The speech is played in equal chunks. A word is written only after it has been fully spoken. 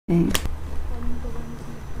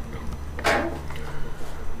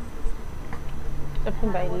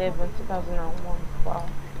September 11, 2001. Wow.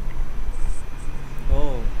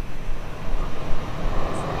 Oh.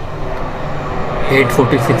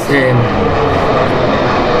 8:46 AM.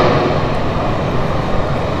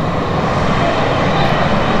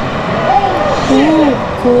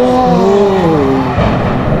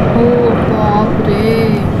 बाप रे,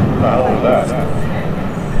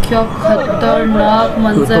 क्या खतरनाक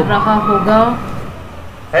मंजर रहा होगा।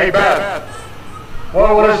 Hey Ben,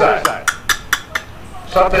 what is that?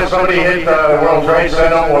 Somebody hit the World Trade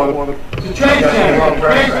Center or the Trade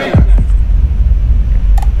Center.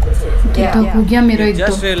 तो हो गया मेरा एक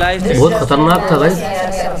Just realized it. बहुत खतरनाक था भाई।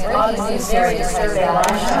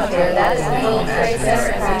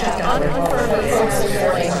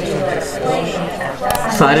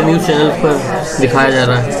 सारे न्यूज़ चैनल पर दिखाया जा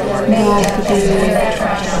रहा है।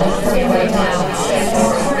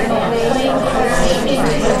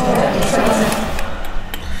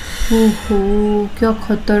 ओहो, क्या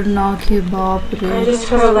खतरनाक है, बाप रे।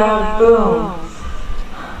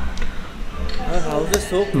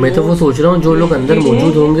 मैं तो वो सोच रहा हूँ जो लोग अंदर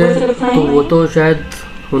मौजूद होंगे तो वो तो शायद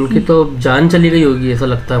उनकी तो जान चली गई होगी, ऐसा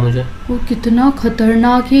लगता है मुझे। वो कितना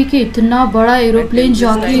खतरनाक है कि इतना बड़ा एरोप्लेन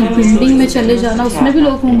जाके एक बिल्डिंग में चले जाना, उसमें भी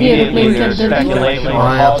लोग होंगे एरोप्लेन के अंदर भी।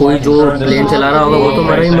 हाँ, कोई जो प्लेन चला रहा होगा वो तो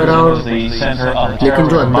मरा ही मरा, और लेकिन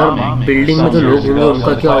जो अंदर बिल्डिंग में जो लोग होंगे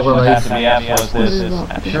उनका क्या होगा भाई।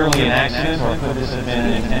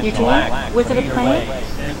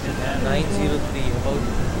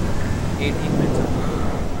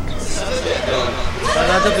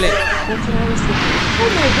 Another plane. Oh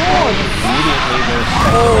my God!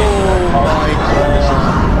 Oh my God!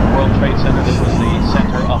 World Trade Center. This was the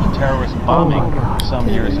center of terrorist bombing some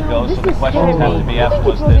years ago. So the questions have to be asked: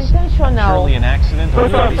 was this surely an accident, or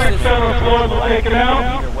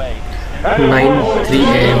Either way? 9:03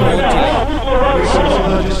 AM.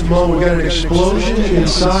 Just a moment, we got an explosion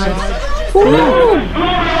inside.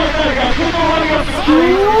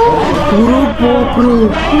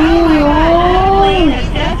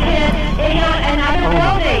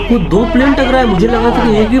 वो दो plane टकरा है, मुझे लगा था कि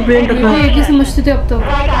एक ही plane टकरा है। एक ही समझते थे अब तक।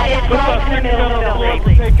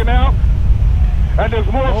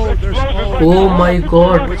 Oh my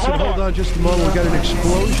God! Hold on just a moment, we got an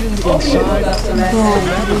explosion inside.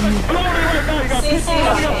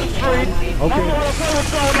 Okay.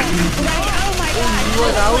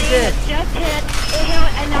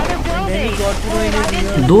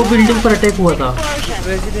 दो बिल्डिंग पर अटैक हुआ था।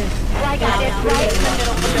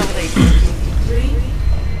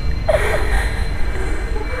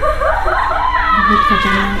 बहुत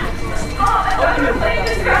खतरनाक।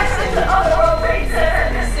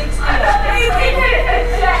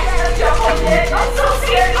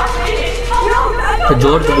 तो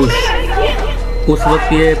जॉर्ज बुश उस वक्त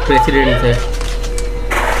ये प्रेसिडेंट थे।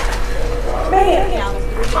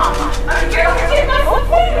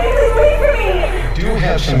 Do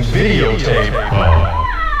have some videotape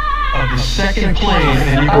of the second plane,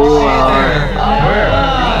 and you can see there. Where?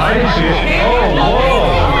 I didn't see it. Oh, whoa!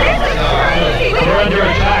 We're under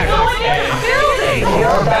attack. From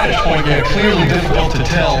our vantage point, yeah, clearly difficult to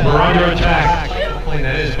tell. We're under attack. Plane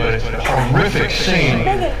that is, but it's a horrific scene.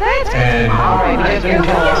 And all right, we just been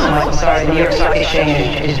told. I'm sorry, the New York Stock Exchange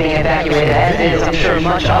is being evacuated as is. I'm sure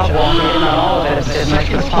much of Wall Street, if not all of it, as much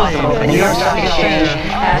as possible. The New York Stock Exchange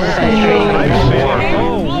has been trading.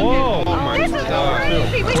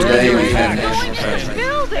 Today we've had national tragedy.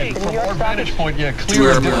 from our vantage point, yeah,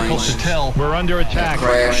 clearly difficult to tell. We're under attack.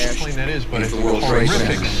 Crashed Plane that is, but it's a World Trade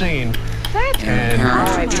horrific Center. scene. And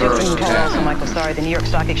Michael, sorry, the New York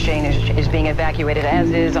Stock Exchange is being evacuated as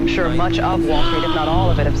is. I'm sure much of Wall Street, if not all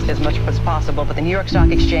of it, as much as possible. But the New York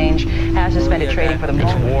Stock Exchange has suspended trading for the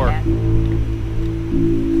moment. War.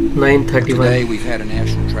 9:31. Today we've had a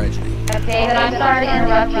national tragedy. David, I'm sorry to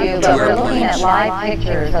interrupt you, but we're looking at live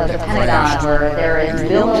pictures of the Pentagon where there is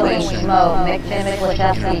billowing smoke. Mick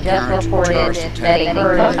Lachesky just reported that he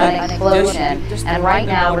heard an explosion, and right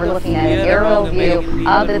now we're looking at an aerial view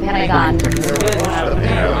of the Pentagon.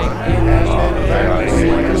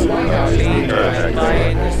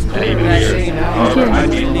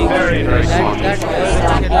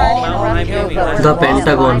 The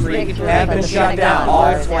Pentagon. Have been shut down.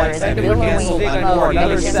 All flights have been canceled for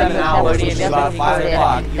another 7 hours, which is about 5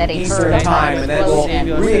 o'clock Eastern time, and then we'll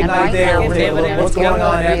reignite there with what's going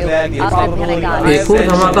on after that. The probability एक और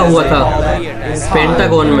धमाका हुआ था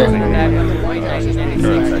pentagon में।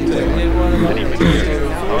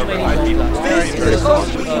 This is as close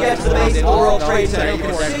as we can get to the base of the World Trade Center. You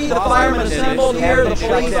can see the firemen assembled here, the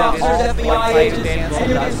police officers, FBI agents, and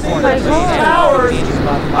you can see the towers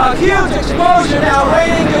explosion now,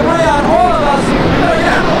 raining debris on all of us. Better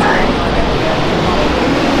get out.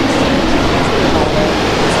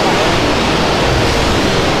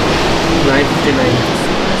 9:59.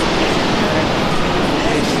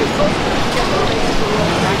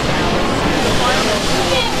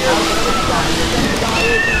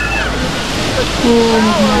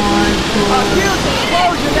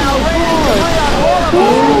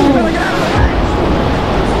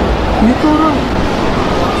 ये क्या हो रहा है?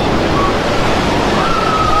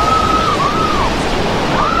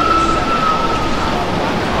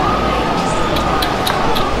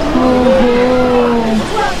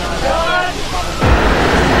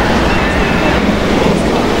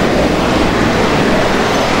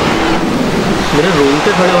 मेरे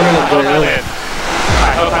रोंगटे खड़े होने लग गए हैं।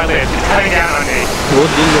 बहुत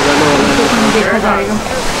दिन लगाने वाला है। देखा जाएगा।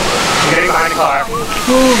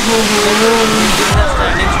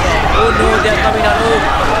 Oh no, they are coming out.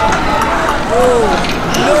 Oh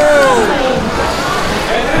no!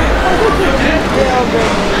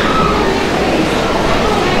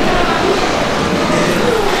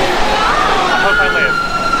 I hope I live.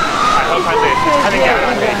 I hope I live. It's coming down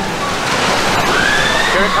on me.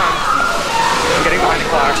 Here it comes. I'm getting behind the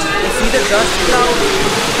car. You see the dust cloud?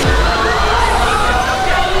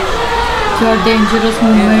 क्या dangerous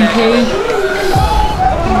movement है।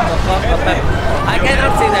 I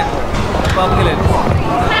cannot say that. Populate.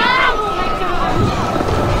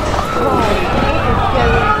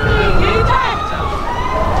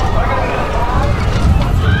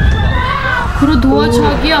 पूरा धुआं छा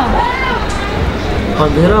गया।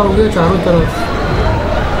 अंधेरा हो गया चारों तरफ।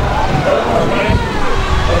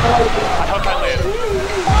 I hope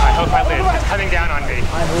I live. It's coming down on me.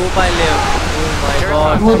 I hope I live. Oh my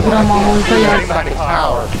God. बहुत बुरा माहौल था यार।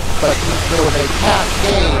 Power, but there was a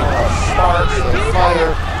cascade of sparks and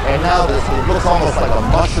fire, and now this it looks almost like a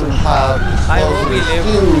mushroom cloud. I hope we live.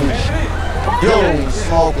 Huge, billowing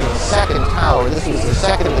smoke in the second tower. This was the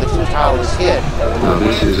second of the two towers hit. Now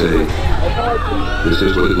this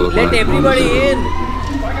is what it looked like. Let everybody in.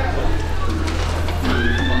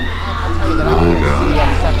 Oh God.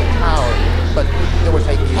 Second tower, but there was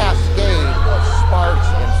a cascade of sparks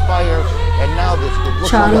and fire, and now this it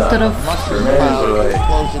looks चारों like a तरफ mushroom cloud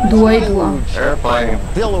explosion. धुआं ही धुआं। Airplane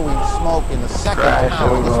billowing smoke in the second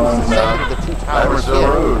tower. This was the second of the two towers hit.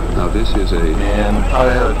 Now this is what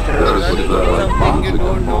it looked like moments ago.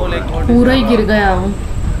 पूरा ही गिर गया वो।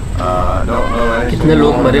 कितने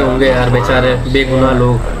लोग मरे होंगे यार बेचारे बेगुनाह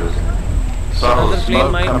लोग। Another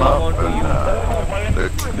plane might come onto you.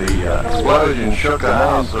 The explosion shook a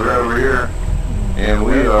house over here, and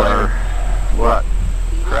we are,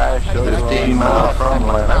 crashed 15 miles from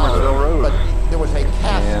Emersville Road. But there was a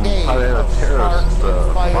cascade of sparks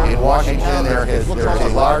and fire. In Washington, there is a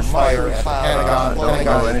large fire at the Pentagon. The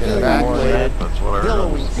Pentagon has been evacuated.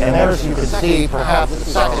 Billowing, and as you can see, perhaps the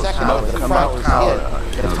second tower, the front tower,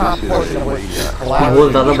 the top portion of which is collapsed. बहुत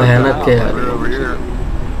ज़्यादा भयानक है यार। Over here,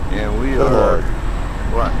 and we are,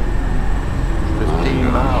 15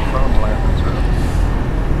 miles from Emersville.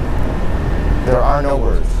 There are no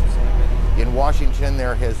words. In Washington,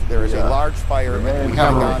 there is a large fire. We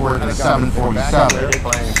have a report of 747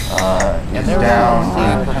 is down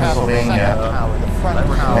in Pennsylvania.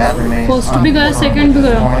 That remains first भी गया second भी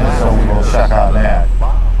गया। so we will check on that.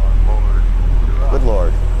 Good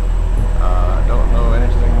Lord. Don't know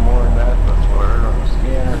anything more than that. That's what I heard on the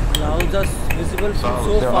scanner. Clouds are visible from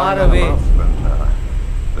so There far are no away.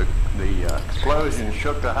 The explosion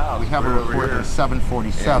shook the house. We have a We're over report here, of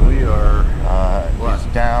 747 and we are is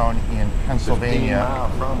down in 15 Pennsylvania.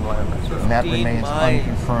 miles from Emersville. And that 15 remains miles.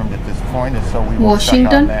 unconfirmed at this point, and so we will Washington?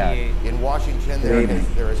 check on that. In Washington,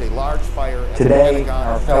 there is a large fire. At Today, the Pentagon.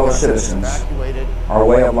 our The fellow Pentagon is citizens, evacuated. our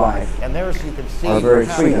way of life, And there, as you can see, our very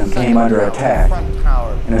perhaps freedom the came under second attack front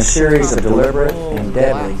tower, in a series of deliberate and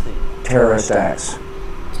deadly terrorist acts.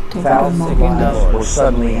 Thousands of lives were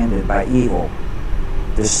suddenly ended by evil,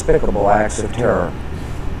 despicable acts of terror.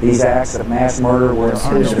 These acts of mass murder were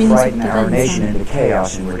intended to frighten our nation into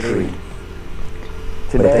chaos and retreat.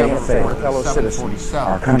 Today, they have failed. fellow citizens,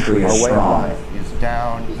 Our country is strong. is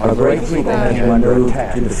down. Our great people came under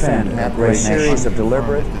attack to defend our great series of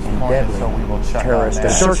deliberate and deadly terrorist acts. The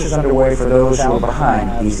search is underway for those who are behind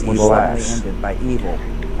these evil acts.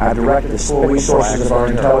 I directed the full resources of our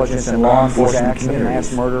intelligence and law enforcement communities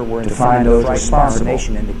to find those responsible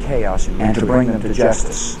and to bring them to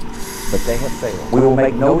justice. But they have failed. We will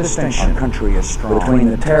make no distinction between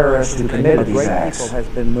the terrorists who committed these acts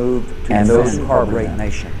and those who harbor them.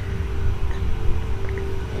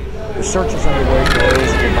 The search is underway for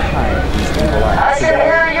those who are behind these evil acts. I can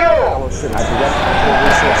hear you! I directed the full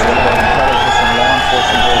resources of our intelligence and law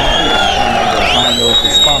enforcement communities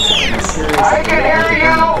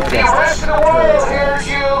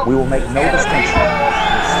We will make no distinction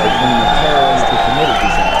between the terrorists who committed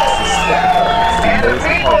these acts and those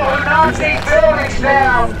who harbored these acts of mass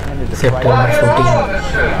murder intended to September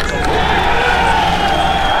 14.